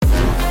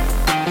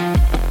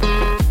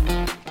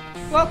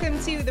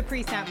Welcome to the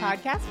Pre-Snap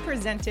Podcast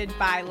presented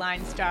by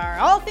Line Star.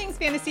 All things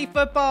fantasy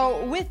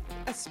football with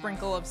a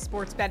sprinkle of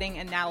sports betting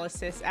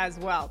analysis as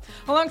well.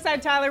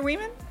 Alongside Tyler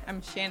Weeman, I'm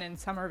Shannon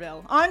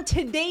Somerville. On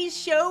today's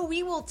show,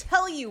 we will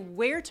tell you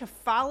where to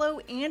follow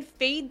and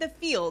fade the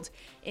field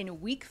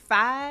in Week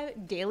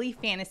 5 daily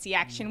fantasy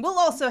action. We'll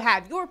also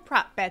have your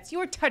prop bets,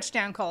 your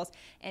touchdown calls,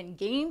 and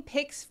game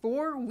picks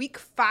for Week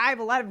 5.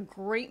 A lot of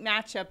great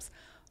matchups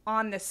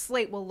on the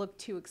slate. We'll look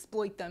to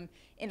exploit them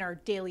in our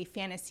daily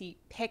fantasy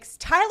picks.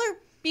 Tyler,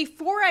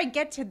 before I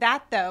get to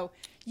that though,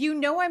 you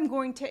know I'm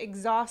going to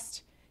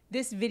exhaust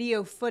this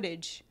video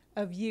footage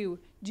of you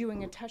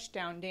doing a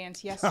touchdown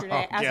dance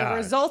yesterday as a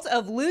result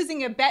of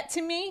losing a bet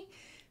to me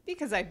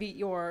because I beat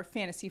your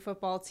fantasy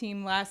football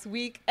team last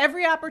week.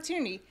 Every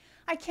opportunity.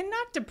 I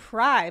cannot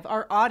deprive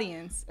our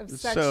audience of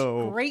such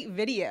great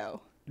video.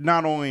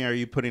 Not only are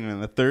you putting in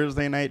the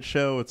Thursday night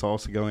show, it's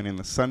also going in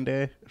the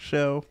Sunday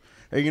show.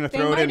 Are you going to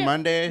throw it in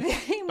Monday?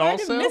 They might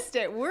have missed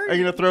it. Are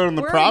you going to throw it in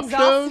the prop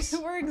shows?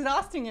 We're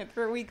exhausting it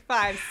for Week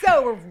 5.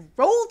 So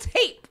roll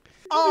tape.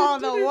 Oh,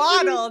 the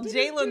Waddle.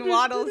 Jalen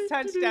Waddle's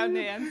touchdown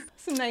dance.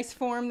 Some nice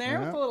form there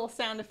with a little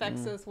sound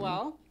effects as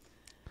well.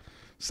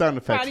 Sound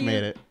effects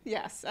made it.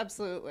 Yes,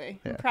 absolutely.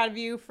 Yeah. I'm proud of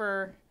you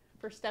for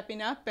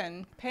stepping up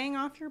and paying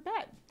off your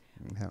bet.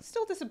 Yeah.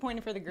 Still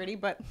disappointed for the Gritty,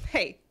 but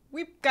hey,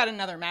 we've got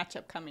another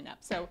matchup coming up.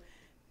 So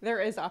there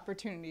is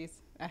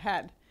opportunities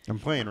ahead. I'm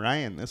playing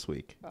Ryan this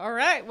week. All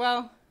right.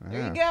 Well,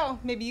 there you go.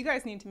 Maybe you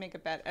guys need to make a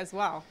bet as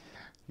well.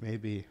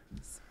 Maybe.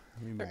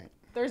 We might.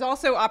 There's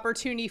also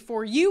opportunity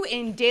for you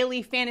in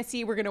daily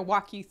fantasy. We're going to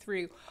walk you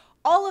through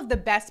all of the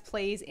best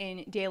plays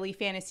in daily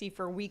fantasy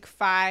for Week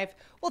 5.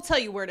 We'll tell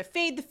you where to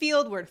fade the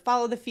field, where to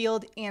follow the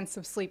field, and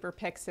some sleeper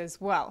picks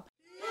as well.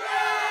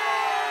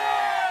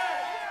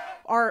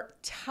 Our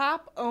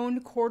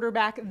top-owned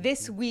quarterback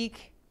this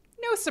week,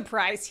 no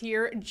surprise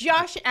here,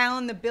 Josh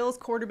Allen, the Bills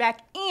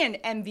quarterback and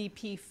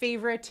MVP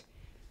favorite,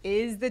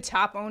 is the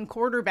top-owned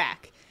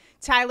quarterback.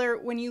 Tyler,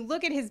 when you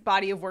look at his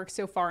body of work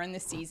so far in the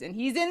season,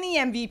 he's in the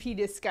MVP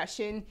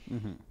discussion.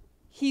 Mm-hmm.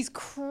 He's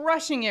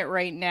crushing it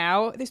right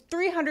now. There's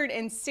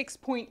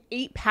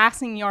 306.8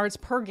 passing yards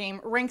per game,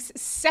 ranks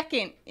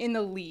second in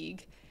the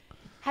league.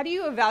 How do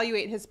you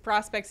evaluate his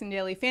prospects in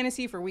daily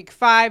fantasy for Week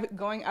 5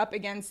 going up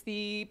against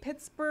the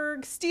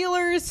Pittsburgh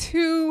Steelers,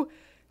 who,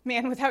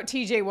 man, without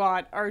TJ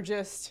Watt, are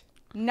just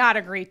not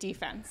a great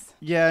defense?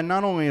 Yeah,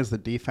 not only is the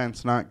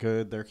defense not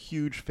good, they're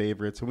huge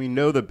favorites, and we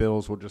know the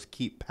Bills will just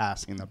keep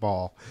passing the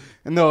ball,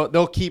 and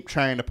they'll keep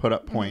trying to put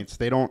up points.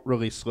 They don't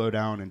really slow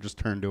down and just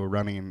turn to a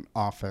running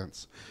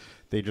offense.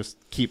 They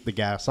just keep the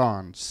gas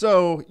on.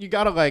 So you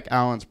got to like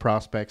Allen's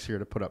prospects here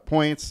to put up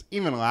points.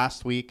 Even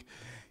last week,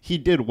 he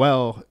did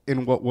well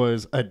in what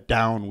was a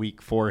down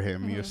week for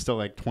him. He was still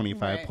like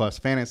 25-plus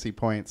fantasy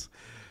points.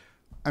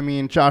 I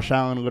mean, Josh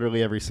Allen,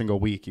 literally every single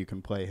week you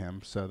can play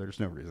him, so there's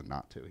no reason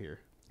not to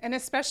here. And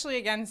especially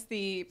against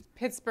the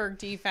Pittsburgh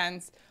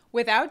defense,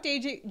 without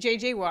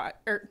TJ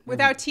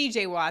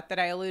Watt that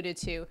I alluded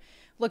to,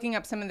 looking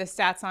up some of the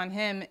stats on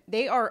him,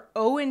 they are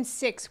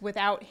 0-6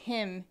 without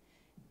him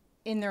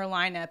in their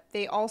lineup.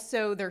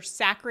 Their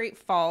sack rate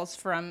falls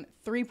from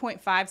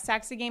 3.5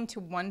 sacks a game to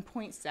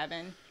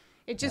 1.7.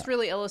 It just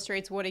really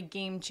illustrates what a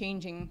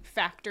game-changing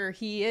factor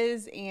he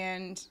is,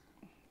 and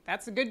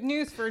that's the good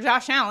news for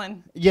Josh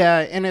Allen.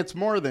 Yeah, and it's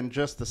more than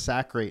just the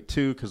sack rate,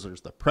 too, because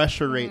there's the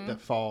pressure rate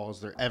that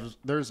falls.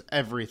 There's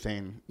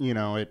everything. You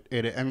know, it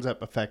ends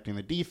up affecting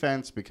the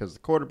defense because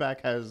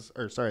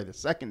the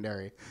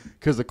secondary,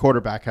 because the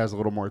quarterback has a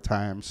little more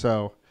time.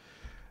 So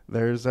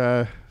there's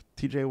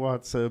TJ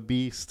Watt's a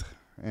beast,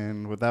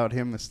 and without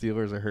him, the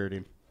Steelers are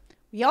hurting.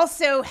 We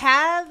also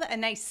have a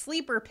nice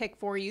sleeper pick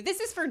for you. This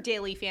is for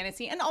daily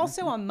fantasy and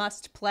also a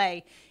must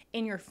play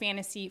in your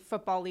fantasy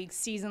football league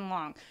season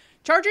long.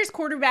 Chargers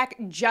quarterback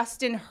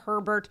Justin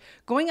Herbert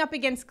going up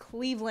against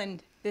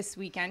Cleveland this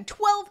weekend.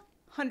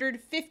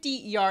 1,250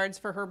 yards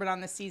for Herbert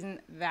on the season.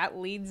 That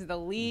leads the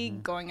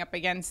league. Going up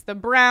against the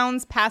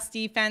Browns. Pass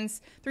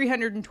defense,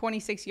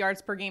 326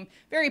 yards per game.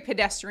 Very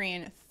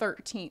pedestrian,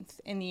 13th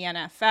in the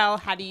NFL.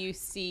 How do you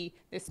see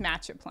this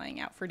matchup playing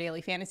out for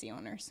daily fantasy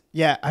owners?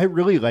 Yeah, I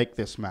really like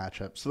this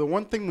matchup. So the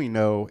one thing we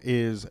know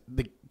is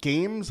the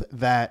games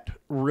that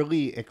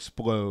really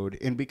explode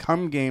and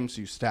become games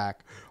you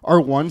stack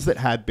are ones that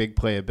had big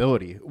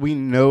playability. We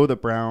know the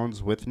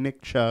Browns with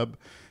Nick Chubb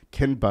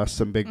can bust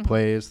some big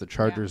plays. The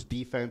Chargers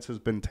defense has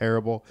been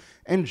terrible.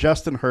 And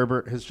Justin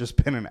Herbert has just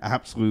been an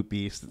absolute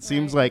beast. It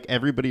seems like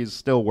everybody's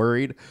still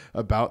worried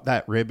about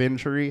that rib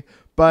injury,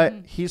 but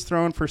he's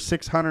thrown for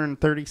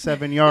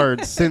 637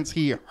 yards since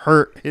he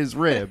hurt his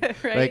rib.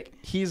 Like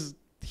he's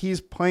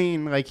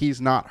playing like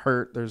he's not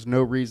hurt. There's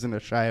no reason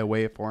to shy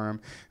away for him.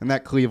 And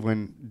that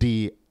Cleveland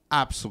D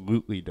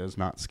absolutely does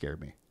not scare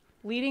me.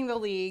 Leading the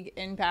league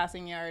in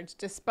passing yards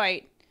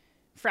despite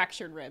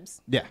fractured ribs.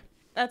 Yeah.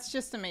 That's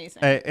just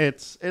amazing.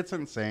 It's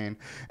insane.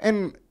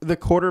 And the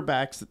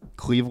quarterbacks that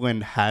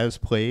Cleveland has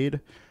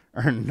played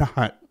are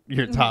not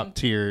your top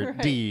tier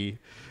D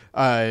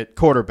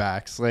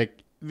quarterbacks.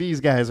 Like, these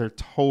guys are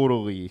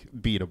totally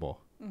beatable.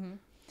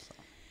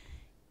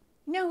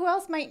 You know who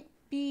else might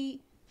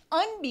be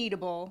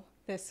unbeatable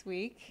this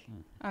week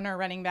on our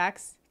running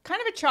backs? Kind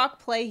of a chalk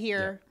play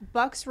here. Yeah.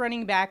 Bucs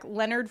running back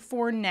Leonard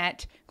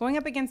Fournette going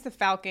up against the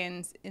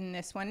Falcons in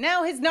this one.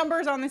 Now his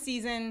numbers on the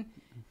season,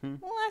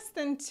 less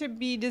than to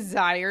be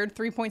desired,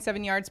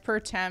 3.7 yards per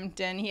attempt,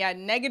 and he had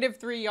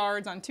 -3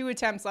 yards on 2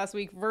 attempts last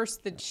week versus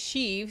the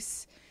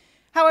Chiefs.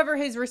 However,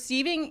 his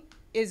receiving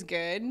is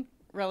good,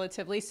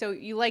 relatively, so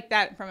you like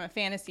that from a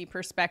fantasy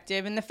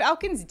perspective. And the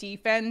Falcons'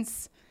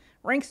 defense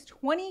ranks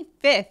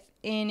 25th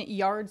in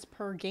yards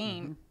per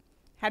game.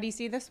 How do you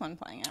see this one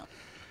playing out?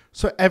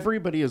 So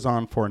everybody is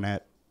on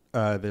Fournette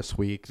this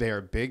week. They are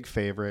big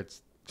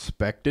favorites,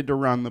 expected to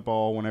run the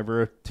ball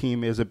whenever a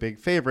team is a big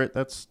favorite.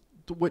 That's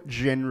what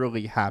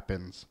generally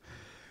happens.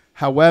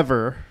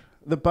 However,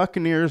 the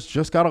Buccaneers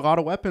just got a lot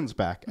of weapons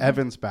back.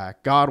 Evans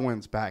back,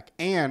 Godwin's back,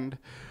 and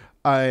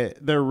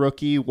their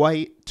rookie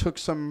White took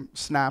some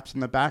snaps in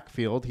the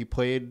backfield. He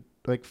played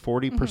like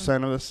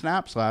 40% of the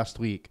snaps last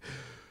week,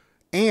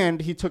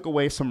 and he took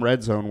away some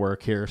red zone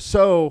work here.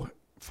 So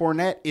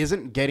Fournette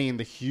isn't getting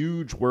the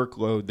huge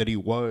workload that he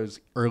was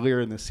earlier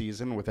in the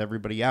season with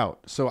everybody out.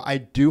 So I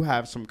do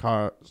have some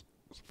cause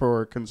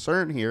for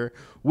concern here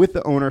with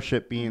the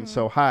ownership being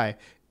so high.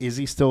 Is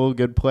he still a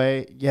good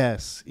play?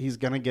 Yes. He's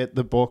going to get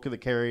the bulk of the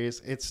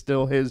carries. It's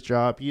still his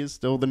job. He is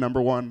still the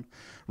number one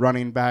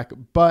running back.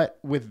 But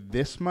with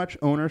this much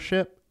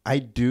ownership, I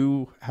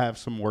do have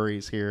some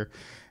worries here.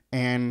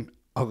 And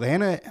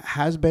Atlanta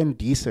has been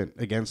decent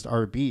against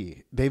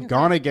RB. They've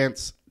gone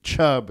against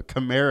Chubb,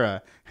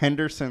 Kamara,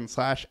 Henderson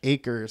 /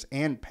 Akers,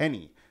 and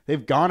Penny.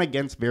 They've gone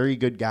against very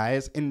good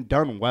guys and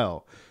done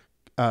well.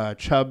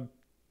 Chubb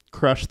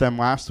crushed them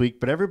last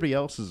week, but everybody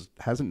else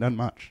hasn't done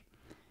much.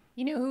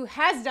 You know who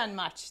has done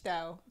much,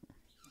 though?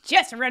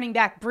 Just running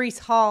back Breece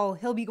Hall.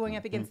 He'll be going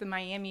up against the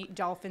Miami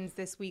Dolphins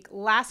this week.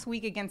 Last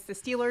week against the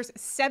Steelers,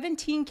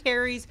 17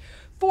 carries,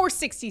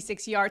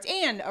 466 yards,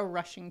 and a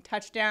rushing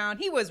touchdown.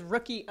 He was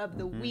Rookie of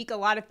the Week. A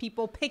lot of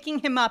people picking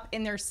him up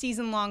in their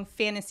season-long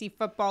fantasy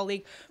football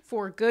league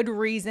for good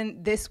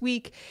reason this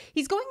week.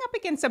 He's going up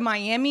against a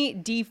Miami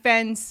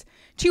defense,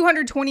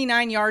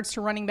 229 yards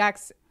to running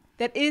backs.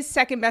 That is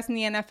second best in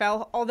the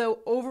NFL,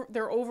 although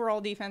their overall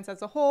defense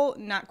as a whole,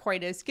 not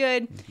quite as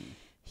good.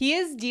 He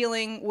is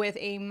dealing with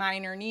a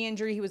minor knee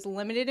injury. He was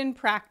limited in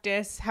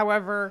practice.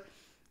 However,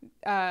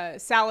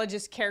 Saleh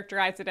just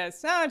characterized it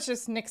as, it's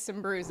just nicks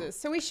and bruises.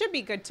 So he should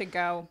be good to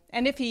go.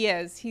 And if he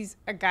is, he's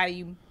a guy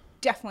you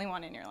definitely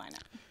want in your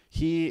lineup.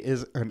 He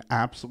is an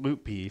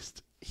absolute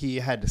beast. He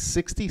had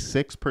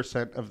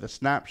 66% of the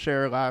snap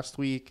share last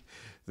week.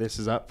 This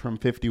is up from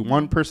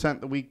 51%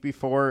 the week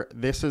before.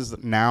 This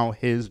is now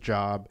his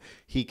job.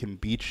 He can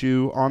beat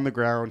you on the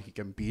ground. He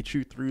can beat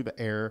you through the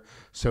air.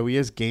 So he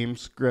is game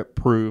script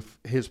proof.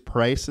 His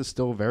price is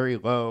still very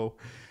low.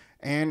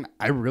 And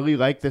I really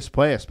like this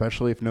play,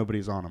 especially if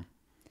nobody's on him.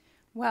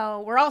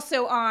 Well, we're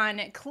also on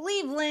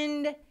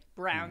Cleveland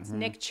Browns.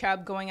 Nick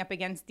Chubb going up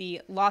against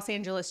the Los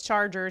Angeles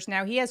Chargers.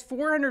 Now, he has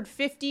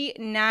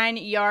 459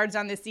 yards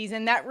on this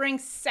season. That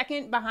ranks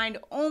second behind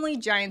only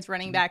Giants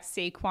running back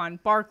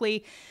Saquon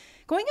Barkley.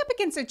 Going up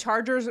against the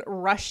Chargers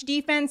rush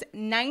defense,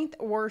 9th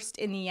worst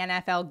in the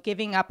NFL,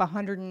 giving up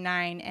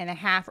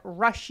 109.5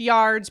 rush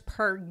yards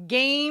per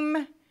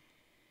game.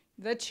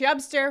 The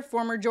Chubbster,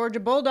 former Georgia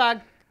Bulldog,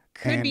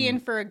 could be in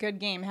for a good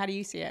game. How do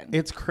you see it?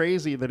 It's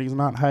crazy that he's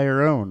not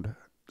higher owned.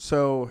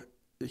 So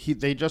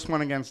they just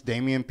went against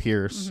Dameon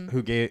Pierce,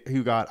 who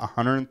got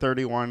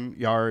 131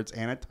 yards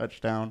and a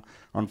touchdown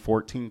on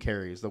 14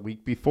 carries. The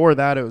week before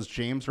that, it was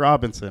James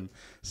Robinson,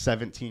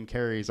 17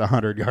 carries,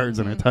 100 yards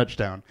and a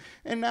touchdown.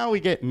 And now we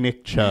get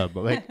Nick Chubb.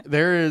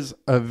 There is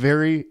a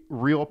very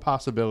real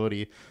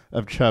possibility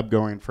of Chubb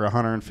going for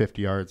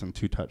 150 yards and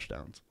 2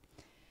 touchdowns.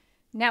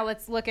 Now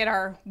let's look at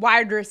our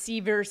wide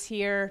receivers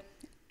here.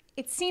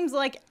 It seems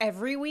like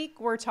every week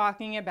we're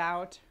talking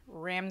about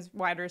Rams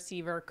wide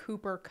receiver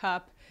Cooper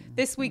Kupp.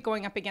 This week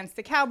going up against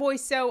the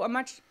Cowboys, so a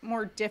much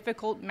more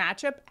difficult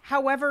matchup.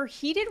 However,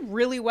 he did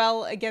really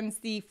well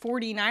against the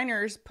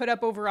 49ers, put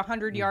up over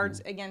 100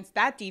 yards against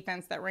that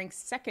defense that ranks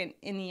second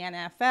in the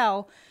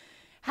NFL.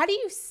 How do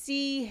you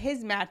see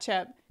his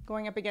matchup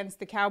going up against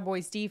the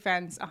Cowboys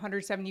defense,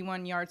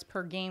 171 yards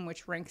per game,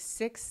 which ranks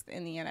 6th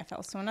in the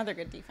NFL? So another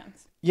good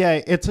defense.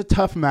 Yeah, it's a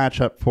tough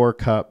matchup for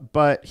Kupp,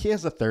 but he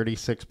has a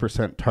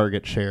 36%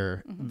 target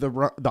share.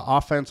 The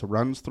offense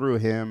runs through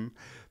him.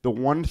 The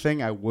one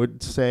thing I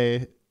would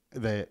say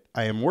that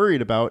I am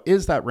worried about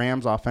is that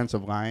Rams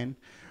offensive line.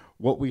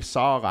 What we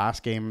saw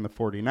last game in the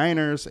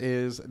 49ers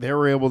is they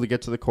were able to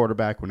get to the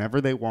quarterback whenever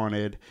they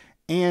wanted,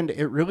 and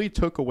it really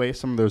took away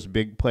some of those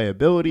big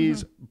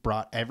playabilities,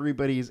 brought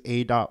everybody's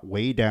ADOT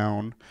way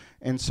down.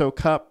 And so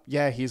Kupp,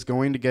 he's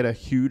going to get a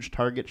huge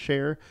target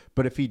share,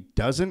 but if he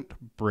doesn't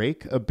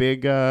break a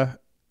big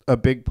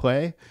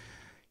play,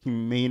 he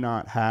may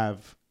not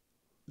have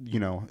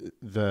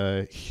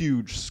the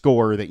huge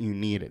score that you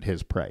need at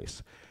his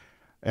price.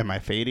 Am I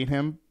fading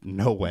him?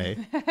 No way.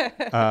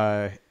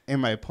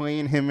 Am I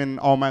playing him in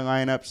all my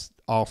lineups?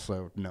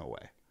 Also, no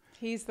way.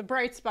 He's the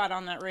bright spot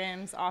on that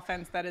Rams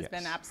offense that has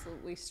been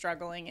absolutely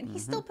struggling. And he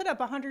still put up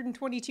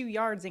 122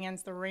 yards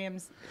against the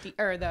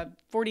the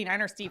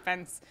 49ers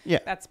defense. Yeah.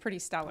 That's pretty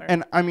stellar.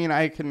 And, I mean,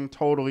 I can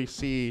totally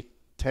see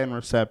 10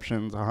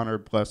 receptions,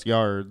 100-plus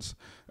yards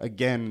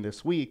again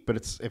this week. But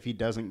it's if he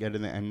doesn't get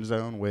in the end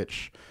zone,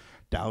 which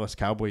Dallas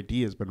Cowboy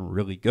D has been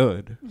really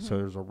good. So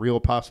there's a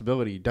real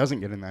possibility he doesn't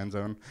get in the end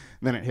zone.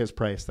 And then at his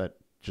price, that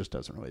just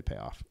doesn't really pay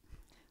off.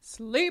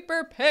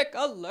 Sleeper pick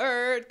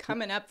alert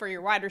coming up for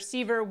your wide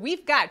receiver.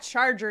 We've got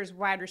Chargers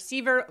wide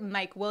receiver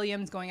Mike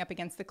Williams going up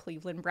against the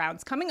Cleveland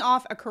Browns, coming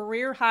off a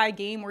career high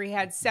game where he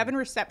had 7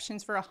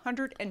 receptions for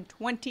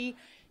 120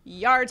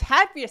 yards.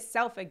 Have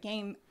yourself a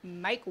game,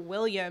 Mike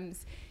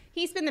Williams.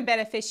 He's been the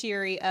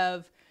beneficiary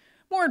of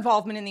more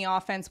involvement in the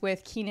offense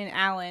with Keenan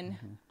Allen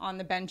on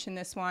the bench in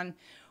this one.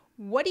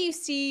 What do you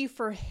see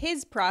for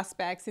his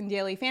prospects in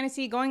daily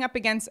fantasy going up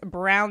against a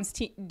Browns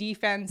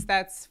defense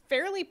that's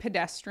fairly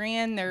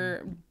pedestrian?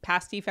 Their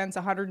pass defense,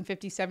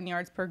 157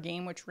 yards per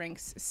game, which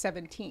ranks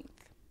 17th.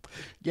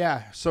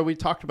 Yeah, so we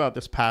talked about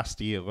this pass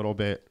D a little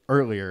bit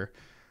earlier,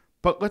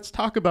 but let's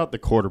talk about the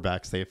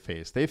quarterbacks they've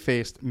faced. They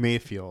faced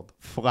Mayfield,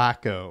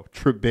 Flacco,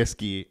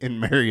 Trubisky, and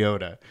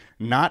Mariota.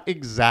 Not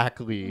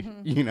exactly,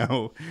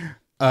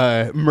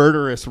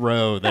 murderous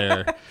row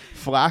there.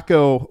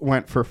 Flacco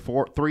went for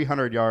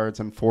 300 yards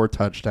and 4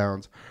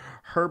 touchdowns.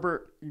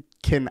 Herbert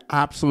can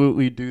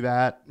absolutely do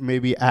that.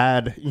 Maybe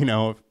add,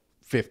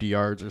 50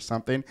 yards or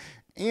something.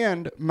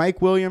 And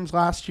Mike Williams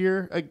last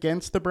year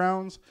against the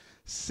Browns,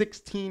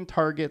 16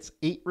 targets,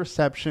 8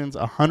 receptions,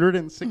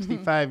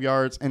 165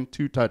 yards, and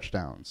 2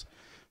 touchdowns.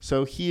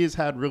 So he has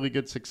had really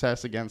good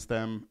success against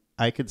them.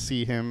 I could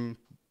see him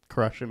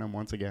crushing them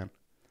once again.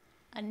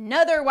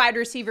 Another wide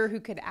receiver who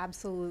could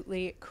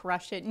absolutely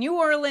crush it. New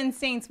Orleans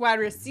Saints wide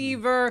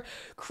receiver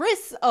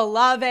Chris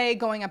Olave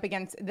going up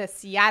against the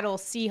Seattle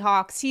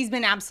Seahawks. He's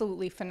been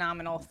absolutely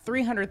phenomenal.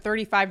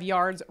 335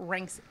 yards,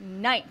 ranks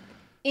 9th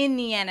in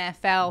the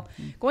NFL.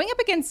 Going up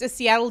against a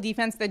Seattle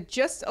defense that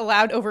just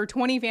allowed over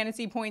 20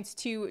 fantasy points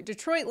to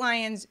Detroit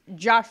Lions'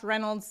 Josh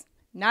Reynolds.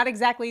 Not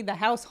exactly the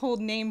household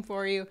name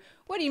for you.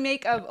 What do you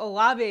make of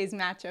Olave's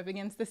matchup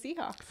against the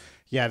Seahawks?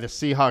 Yeah, the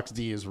Seahawks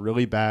D is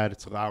really bad.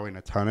 It's allowing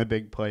a ton of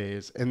big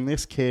plays. And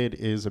this kid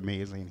is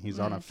amazing. He's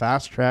on a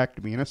fast track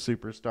to being a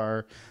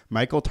superstar.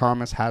 Michael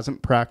Thomas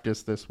hasn't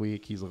practiced this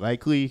week. He's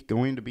likely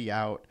going to be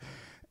out.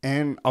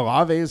 And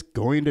Olave is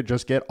going to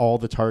just get all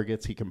the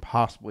targets he can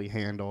possibly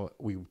handle.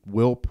 We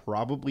will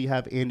probably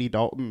have Andy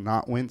Dalton,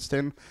 not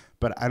Winston.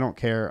 But I don't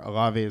care.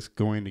 Olave is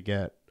going to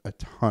get a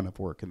ton of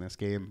work in this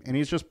game. And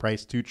he's just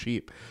priced too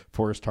cheap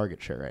for his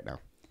target share right now.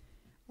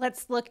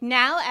 Let's look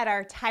now at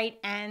our tight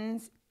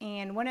ends.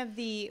 And one of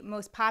the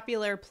most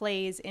popular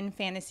plays in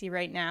fantasy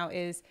right now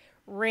is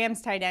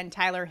Rams tight end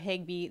Tyler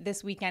Higbee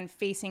this weekend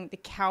facing the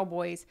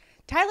Cowboys.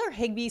 Tyler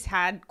Higbee's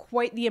had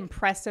quite the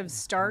impressive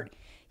start.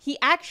 He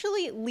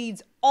actually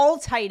leads all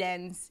tight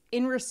ends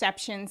in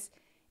receptions,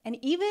 and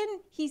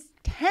even he's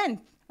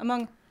 10th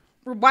among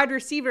wide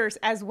receivers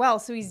as well.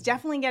 So he's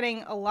definitely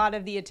getting a lot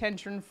of the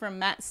attention from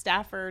Matt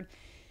Stafford.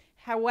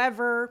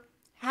 However,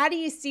 how do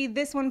you see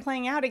this one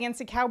playing out against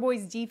a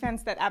Cowboys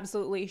defense that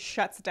absolutely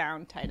shuts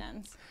down tight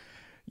ends?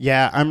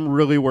 Yeah, I'm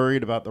really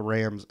worried about the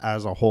Rams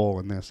as a whole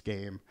in this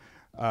game.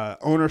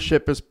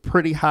 Ownership is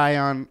pretty high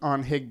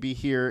on Higbee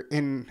here,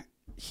 and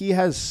he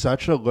has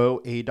such a low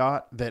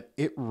ADOT that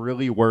it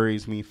really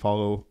worries me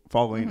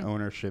following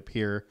ownership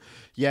here.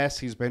 Yes,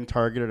 he's been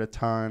targeted a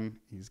ton.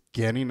 He's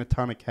getting a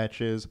ton of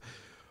catches.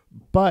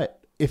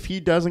 But if he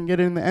doesn't get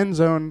in the end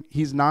zone,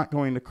 he's not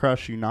going to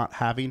crush you not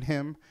having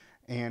him.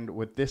 And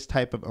with this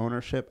type of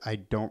ownership, I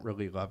don't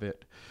really love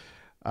it.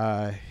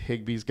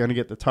 Higbee's going to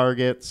get the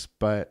targets,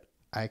 but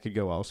I could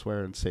go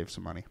elsewhere and save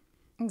some money.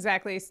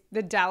 Exactly.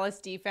 The Dallas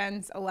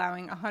defense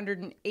allowing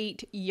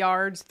 108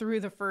 yards through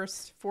the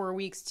first 4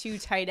 weeks, 2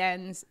 tight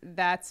ends.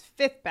 That's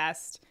 5th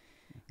best.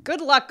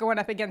 Good luck going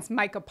up against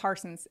Micah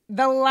Parsons.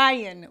 The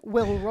Lion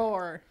will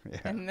roar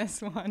in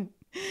this one.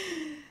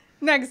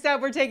 Next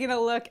up, we're taking a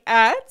look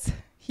at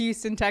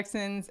Houston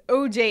Texans,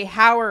 O.J.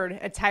 Howard,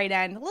 a tight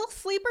end. A little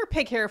sleeper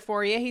pick here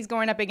for you. He's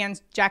going up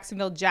against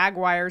Jacksonville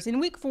Jaguars. In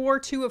week 4,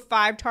 2 of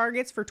 5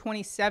 targets for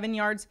 27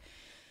 yards.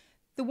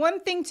 The one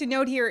thing to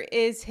note here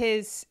is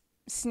his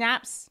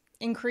snaps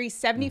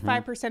increased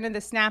 75% of the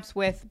snaps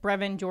with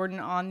Brevin Jordan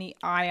on the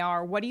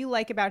IR. What do you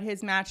like about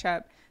his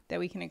matchup that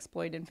we can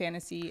exploit in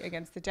fantasy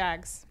against the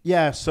Jags?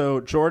 Yeah,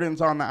 so Jordan's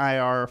on the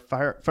IR.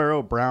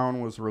 Pharaoh Brown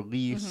was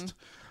released.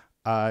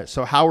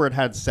 So Howard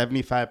had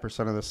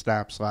 75% of the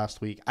snaps last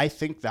week. I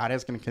think that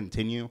is going to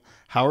continue.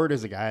 Howard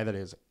is a guy that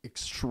is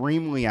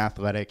extremely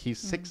athletic.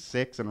 He's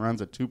 6'6" and runs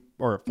a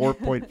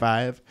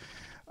 4.5.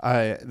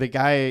 The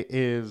guy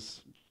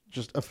is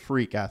just a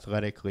freak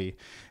athletically.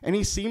 And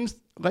he seems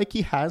like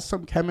he has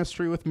some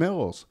chemistry with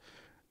Mills.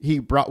 He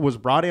was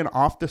brought in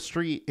off the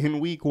street in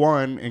week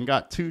 1 and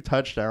got 2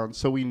 touchdowns.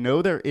 So we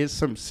know there is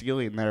some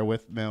ceiling there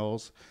with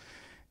Mills.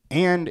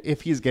 And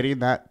if he's getting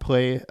that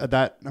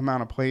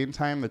amount of playing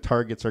time, the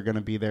targets are going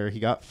to be there. He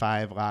got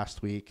 5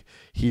 last week.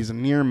 He's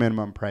near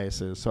minimum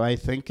prices. So I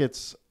think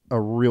it's a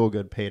real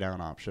good pay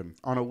down option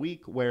on a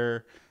week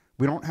where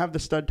we don't have the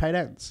stud tight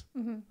ends.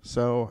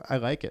 So I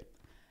like it.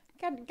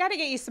 Got to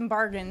get you some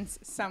bargains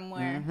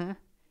somewhere. Mm-hmm.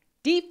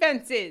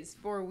 Defenses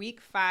for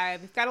week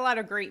 5. We've got a lot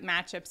of great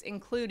matchups,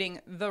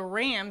 including the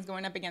Rams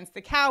going up against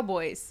the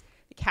Cowboys.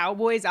 The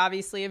Cowboys,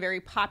 obviously a very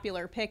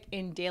popular pick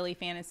in daily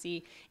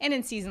fantasy and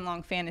in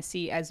season-long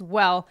fantasy as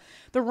well.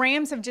 The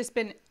Rams have just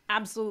been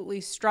absolutely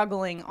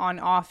struggling on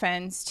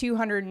offense,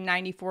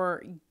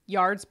 294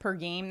 yards per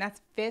game.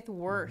 That's 5th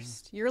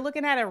worst. You're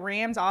looking at a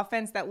Rams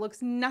offense that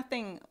looks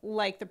nothing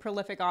like the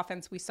prolific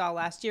offense we saw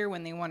last year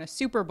when they won a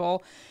Super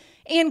Bowl.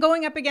 And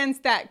going up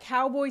against that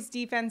Cowboys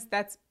defense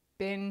that's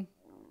been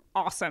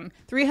awesome.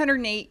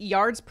 308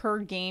 yards per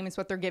game is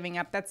what they're giving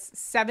up. That's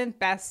 7th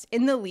best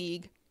in the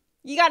league.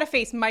 You got to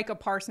face Micah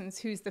Parsons,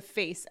 who's the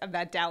face of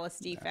that Dallas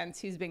defense,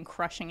 who's been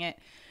crushing it.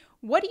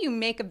 What do you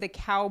make of the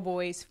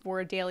Cowboys for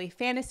a daily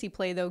fantasy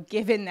play, though,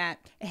 given that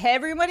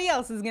everybody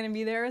else is going to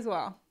be there as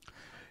well?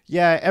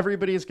 Yeah,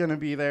 everybody's going to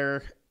be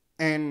there.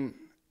 And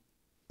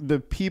the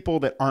people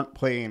that aren't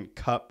playing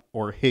Kupp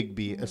or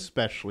Higbee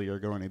especially are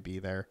going to be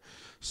there.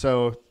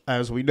 So,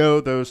 as we know,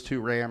 those 2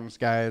 Rams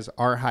guys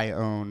are high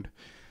owned.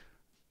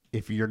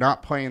 If you're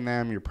not playing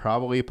them, you're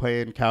probably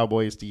playing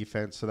Cowboys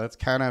defense. So that's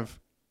kind of,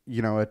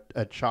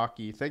 a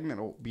chalky thing that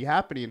will be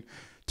happening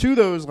to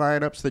those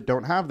lineups that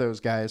don't have those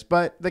guys.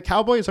 But the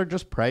Cowboys are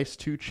just priced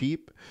too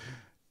cheap.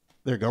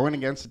 They're going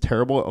against a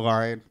terrible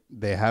line.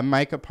 They have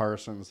Micah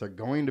Parsons. They're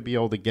going to be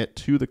able to get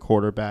to the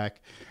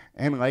quarterback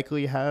and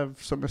likely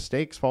have some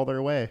mistakes fall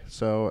their way.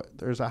 So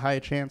there's a high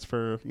chance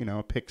for,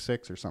 a pick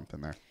 6 or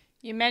something there.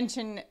 You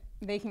mentioned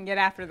they can get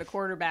after the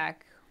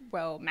quarterback.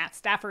 Well, Matt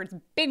Stafford's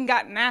been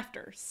gotten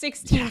after.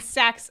 16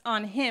 sacks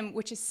on him,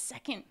 which is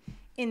 2nd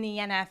in the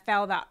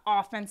NFL. That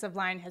offensive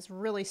line has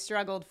really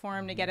struggled for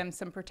him to get him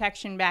some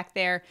protection back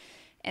there.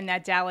 And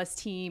that Dallas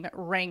team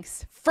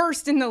ranks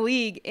 1st in the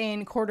league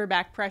in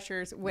quarterback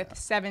pressures with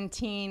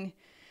 17.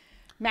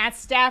 Matt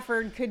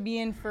Stafford could be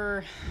in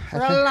for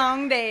a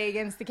long day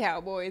against the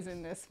Cowboys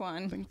in this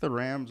one. I think the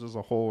Rams as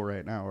a whole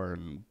right now are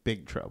in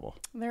big trouble.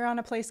 They're on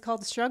a place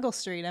called Struggle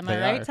Street. Am I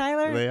right,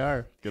 Tyler? They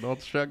are. Good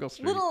old Struggle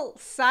Street. Little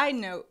side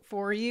note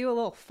for you, a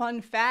little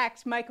fun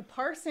fact. Micah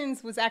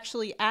Parsons was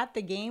actually at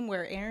the game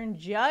where Aaron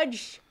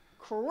Judge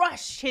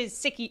crushed his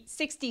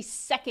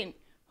 62nd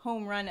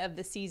home run of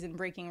the season,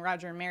 breaking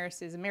Roger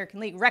Maris's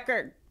American League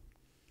record.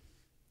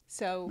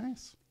 So,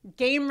 nice.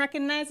 Game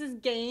recognizes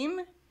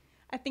game.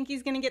 I think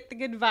he's going to get the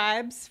good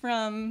vibes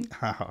from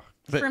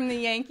the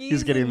Yankees.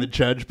 He's getting the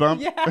Judge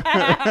bump.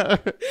 Yeah.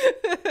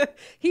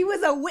 He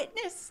was a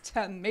witness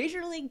to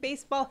Major League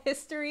Baseball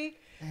history.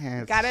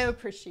 Got to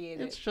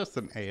appreciate it. It's just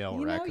an AL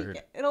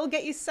record. It'll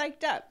get you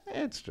psyched up.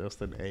 It's just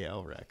an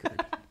AL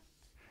record.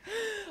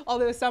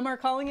 Although some are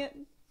calling it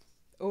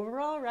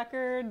overall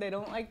record. They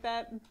don't like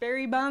that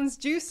Barry Bonds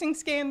juicing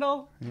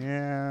scandal.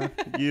 Yeah,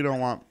 you don't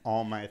want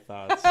all my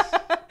thoughts.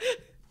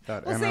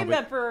 We'll save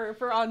that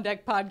for On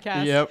Deck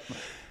podcast. Yep.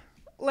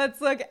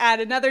 Let's look at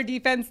another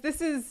defense.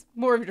 This is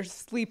more of your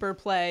sleeper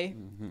play.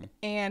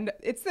 And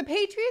it's the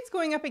Patriots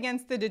going up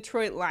against the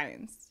Detroit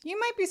Lions. You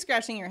might be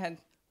scratching your head.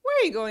 Where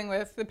are you going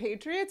with the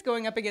Patriots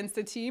going up against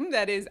a team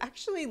that is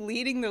actually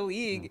leading the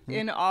league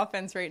in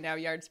offense right now?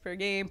 Yards per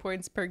game,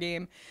 points per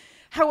game.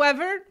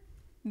 However,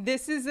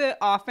 this is an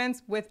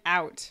offense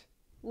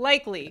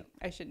likely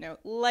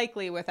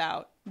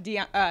without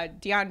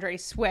DeAndre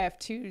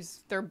Swift, who's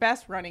their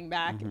best running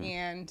back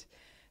and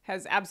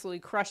has absolutely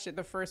crushed it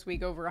the first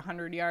week, over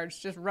 100 yards,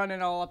 just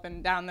running all up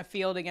and down the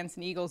field against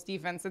an Eagles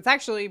defense that's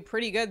actually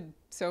pretty good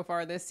so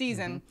far this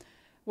season.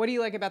 What do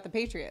you like about the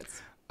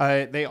Patriots?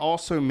 They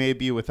also may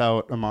be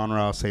without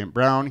Amon-Ra St.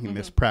 Brown. He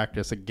missed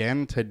practice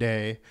again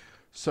today.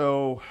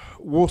 So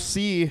we'll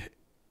see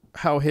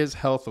how his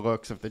health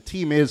looks. If the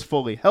team is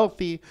fully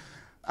healthy,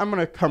 I'm going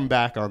to come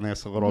back on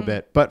this a little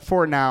bit. But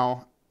for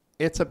now,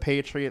 it's a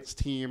Patriots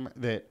team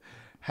that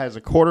has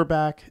a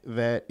quarterback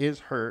that is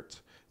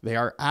hurt. They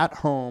are at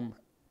home.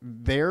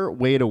 Their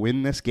way to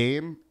win this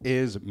game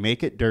is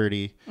make it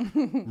dirty,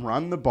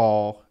 run the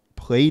ball,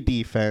 play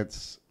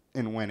defense,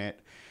 and win it.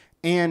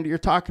 And you're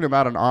talking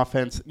about an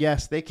offense.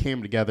 Yes, they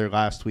came together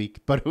last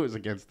week, but it was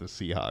against the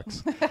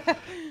Seahawks.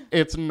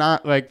 It's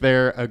not like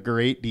they're a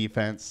great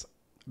defense.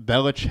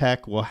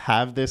 Belichick will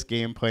have this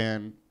game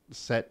plan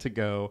set to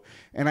go,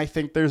 and I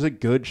think there's a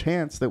good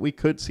chance that we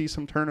could see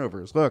some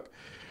turnovers. Look,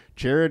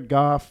 Jared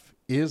Goff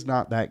is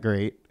not that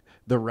great.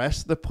 The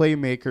rest of the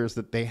playmakers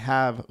that they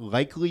have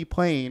likely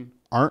playing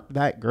aren't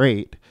that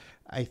great.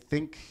 I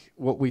think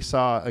what we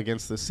saw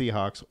against the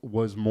Seahawks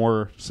was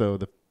more so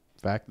the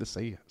fact the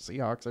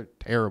Seahawks are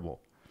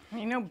terrible.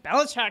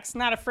 Belichick's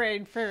not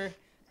afraid for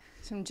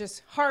some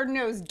just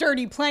hard-nosed,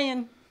 dirty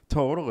playing.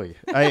 Totally.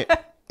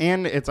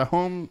 And it's a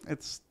home.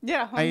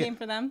 Home game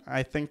for them.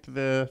 I think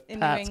the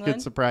Pats could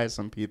surprise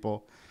some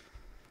people.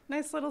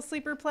 Nice little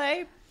sleeper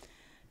play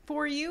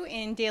for you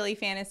in daily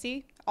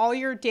fantasy. All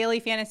your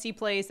daily fantasy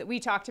plays that we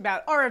talked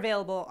about are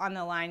available on the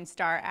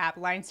LineStar app,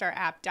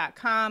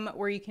 linestarapp.com,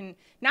 where you can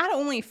not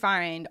only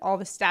find all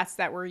the stats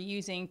that we're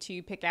using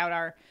to pick out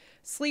our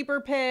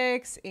sleeper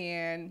picks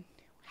and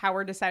how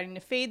we're deciding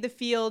to fade the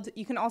field.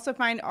 You can also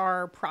find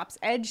our Props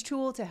Edge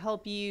tool to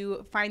help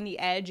you find the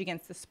edge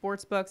against the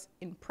sports books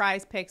in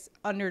Prize Picks,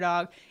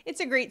 Underdog.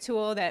 It's a great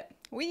tool that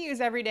we use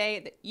every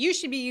day that you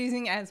should be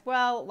using as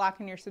well.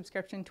 Lock in your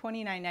subscription,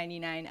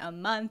 $29.99 a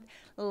month.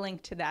 The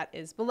link to that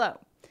is below.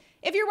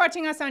 If you're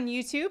watching us on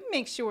YouTube,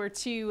 make sure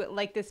to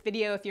like this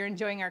video. If you're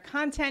enjoying our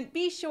content,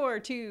 be sure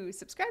to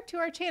subscribe to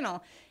our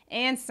channel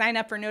and sign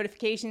up for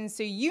notifications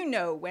so you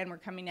know when we're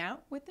coming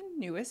out with the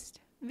newest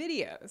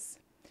videos.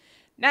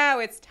 Now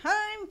it's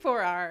time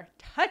for our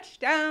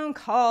touchdown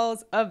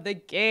calls of the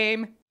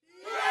game.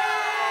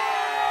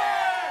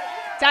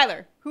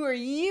 Tyler, who are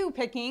you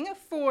picking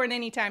for an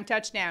anytime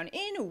touchdown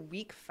in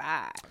Week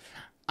 5?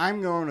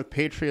 I'm going with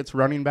Patriots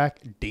running back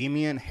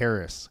Damian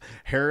Harris.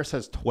 Harris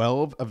has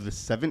 12 of the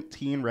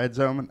 17 red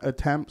zone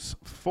attempts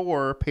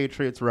for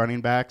Patriots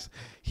running backs.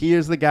 He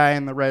is the guy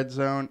in the red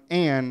zone,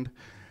 and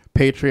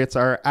Patriots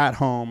are at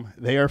home.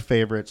 They are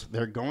favorites.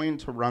 They're going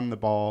to run the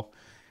ball,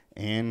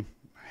 and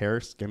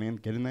Harris get in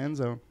the end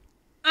zone.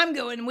 I'm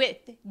going with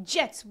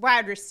Jets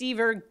wide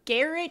receiver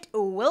Garrett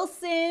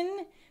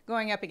Wilson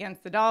going up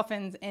against the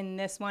Dolphins in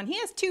this one. He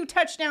has 2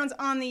 touchdowns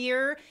on the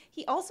year.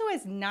 He also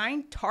has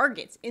 9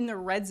 targets in the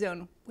red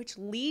zone, which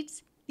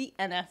leads the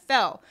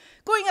NFL.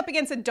 Going up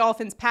against a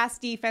Dolphins pass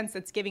defense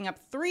that's giving up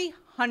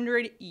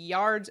 300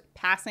 yards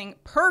passing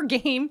per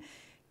game.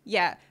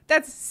 Yeah,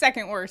 that's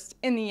second worst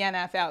in the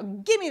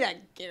NFL. Give me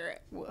that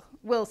Garrett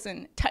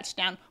Wilson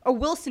touchdown. A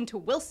Wilson to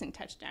Wilson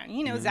touchdown.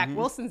 You know, Zach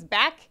Wilson's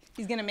back.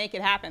 He's going to make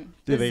it happen.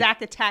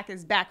 Zach attack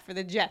is back for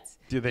the Jets.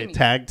 Do they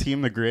tag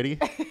team the gritty?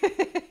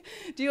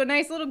 Do a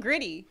nice little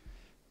gritty.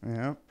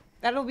 Yeah.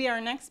 That'll be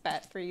our next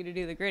bet for you to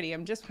do the gritty.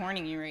 I'm just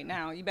warning you right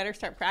now. You better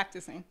start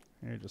practicing.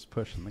 You're just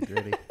pushing the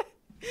gritty.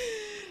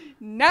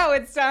 Now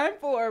it's time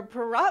for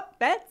prop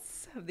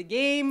bets of the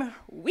game.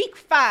 Week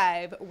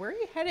 5. Where are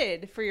you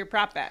headed for your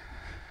prop bet?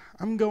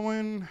 I'm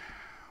going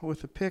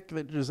with a pick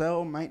that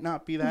Giselle might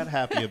not be that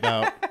happy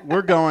about.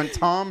 We're going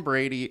Tom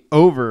Brady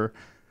over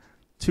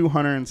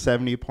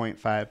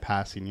 270.5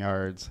 passing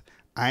yards.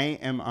 I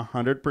am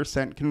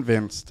 100%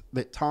 convinced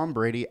that Tom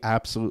Brady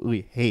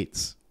absolutely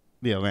hates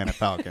the Atlanta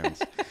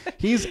Falcons.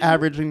 He's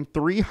averaging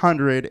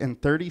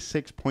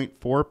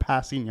 336.4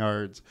 passing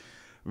yards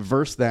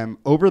versus them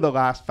over the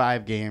last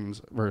 5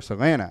 games versus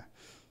Atlanta.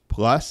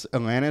 Plus,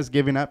 Atlanta's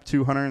giving up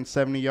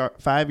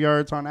 275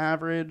 yards on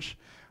average.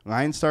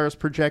 Line Star is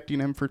projecting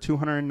him for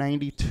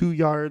 292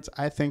 yards.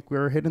 I think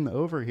we're hitting the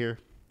over here.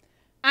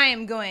 I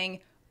am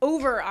going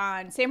over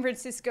on San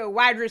Francisco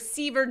wide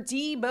receiver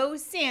Deebo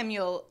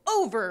Samuel,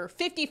 over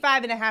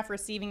 55.5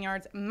 receiving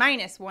yards,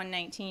 minus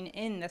 119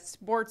 in the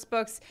sports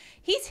books.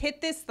 He's hit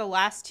this the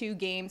last 2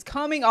 games,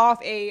 coming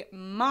off a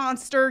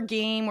monster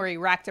game where he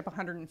racked up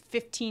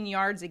 115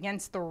 yards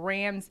against the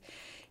Rams.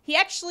 He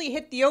actually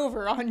hit the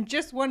over on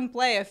just one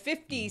play, a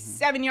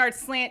 57-yard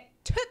slant,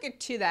 took it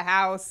to the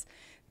house.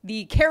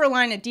 The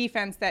Carolina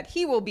defense that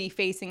he will be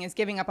facing is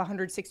giving up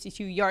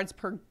 162 yards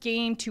per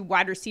game to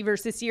wide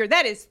receivers this year.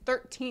 That is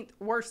 13th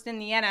worst in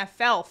the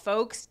NFL,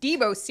 folks.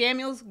 Deebo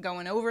Samuel's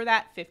going over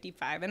that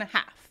 55.5.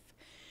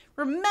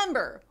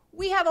 Remember,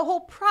 we have a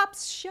whole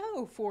props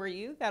show for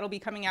you that'll be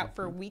coming out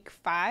for Week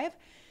 5.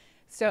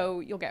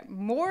 So you'll get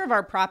more of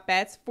our prop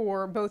bets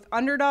for both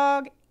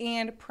Underdog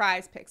and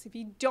Prize Picks. If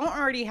you don't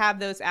already have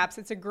those apps,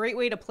 it's a great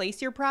way to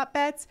place your prop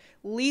bets.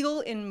 Legal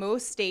in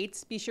most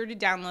states. Be sure to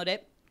download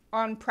it.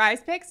 On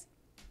Prize Picks,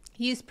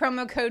 use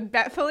promo code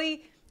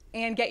BETFULLY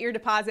and get your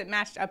deposit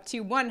matched up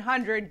to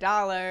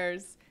 $100.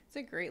 It's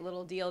a great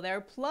little deal there,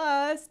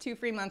 plus 2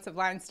 free months of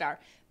Line Star.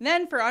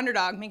 Then for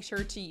Underdog, make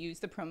sure to use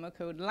the promo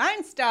code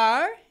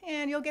LineStar,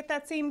 and you'll get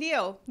that same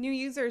deal. New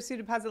users who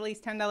deposit at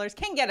least $10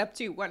 can get up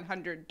to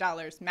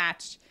 $100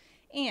 matched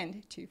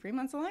and 2 free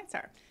months of Line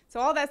Star. So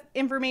all that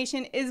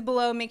information is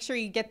below. Make sure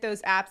you get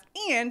those apps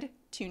and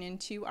tune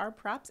into our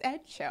Props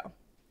Edge show.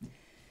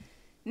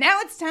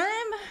 Now it's time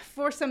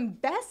for some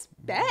best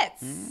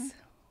bets.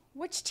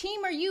 Which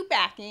team are you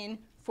backing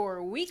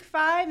for Week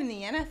 5 in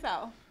the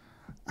NFL?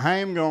 I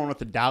am going with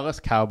the Dallas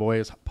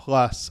Cowboys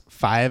plus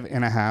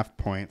 5.5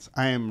 points.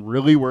 I am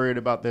really worried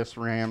about this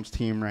Rams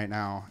team right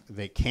now.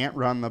 They can't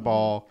run the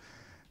ball.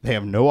 They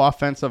have no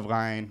offensive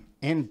line,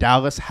 and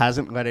Dallas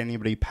hasn't let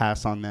anybody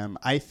pass on them.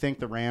 I think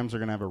the Rams are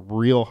going to have a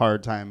real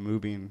hard time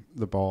moving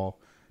the ball.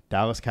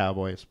 Dallas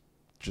Cowboys,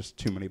 just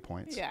too many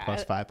points,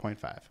 plus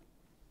 5.5.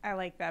 I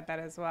like that bet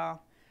as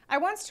well. I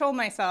once told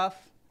myself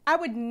I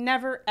would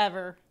never,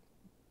 ever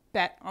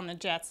bet on the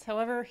Jets.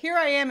 However, here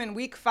I am in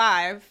Week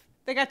 5.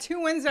 They got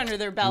 2 wins under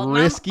their belt.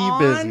 Risky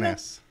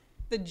business.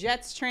 The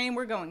Jets train.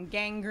 We're going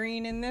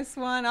gangrene in this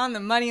one on the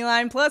money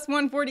line. Plus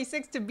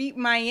 146 to beat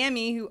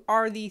Miami, who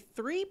are the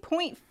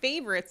 3-point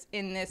favorites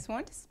in this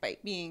one,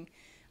 despite being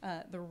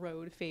the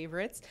road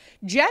favorites.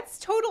 Jets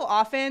total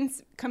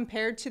offense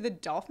compared to the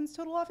Dolphins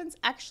total offense,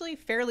 actually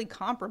fairly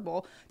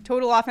comparable.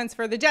 Total offense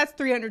for the Jets,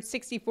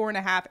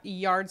 364.5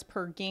 yards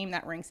per game.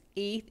 That ranks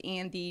 8th.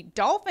 And the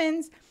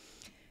Dolphins,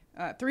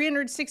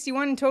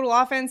 361 in total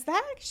offense.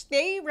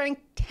 They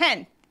rank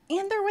 10th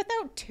And they're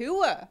without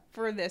Tua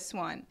for this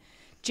one.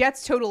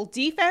 Jets total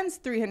defense,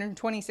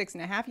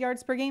 326.5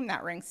 yards per game.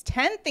 That ranks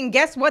 10th. And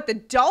guess what? The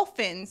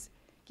Dolphins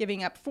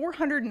giving up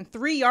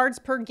 403 yards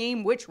per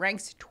game, which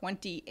ranks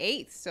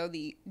 28th. So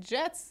the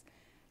Jets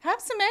have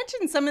some edge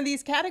in some of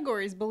these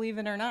categories, believe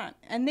it or not.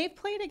 And they've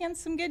played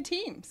against some good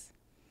teams.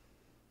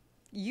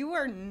 You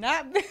are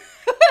not...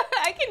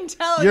 I can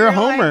tell you're a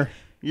homer. Like,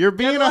 you're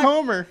being a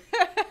homer.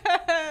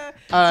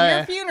 It's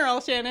your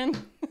funeral, Shannon.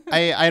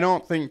 I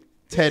don't think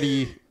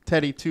Teddy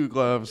Two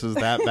Gloves is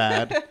that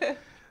bad.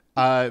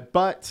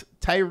 But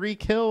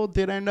Tyreek Hill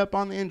did end up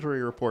on the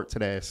injury report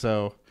today.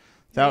 So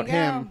without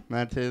him,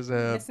 that is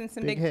a missing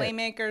some big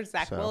playmakers.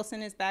 Zach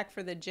Wilson is back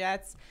for the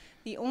Jets.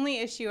 The only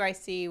issue I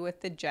see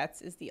with the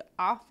Jets is the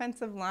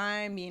offensive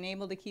line being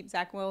able to keep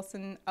Zach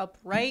Wilson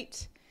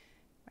upright.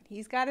 But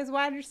he's got his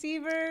wide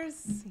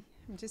receivers.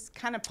 I'm just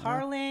kind of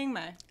parlaying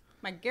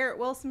my Garrett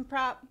Wilson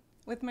prop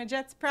with my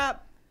Jets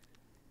prop.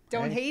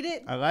 Don't hate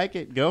it. I like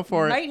it. Go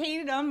for it. Might hate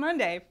it on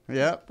Monday.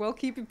 Yep. We'll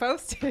keep you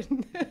posted.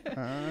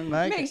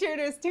 Make sure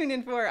to tune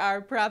in for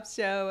our props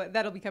show.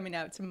 That'll be coming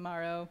out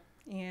tomorrow.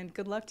 And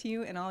good luck to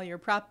you and all your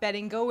prop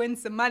betting. Go win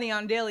some money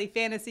on Daily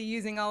Fantasy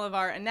using all of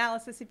our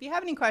analysis. If you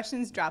have any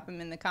questions, drop them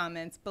in the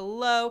comments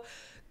below.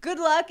 Good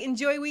luck.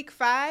 Enjoy week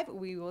 5.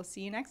 We will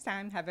see you next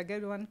time. Have a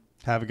good one.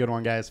 Have a good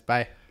one, guys. Bye.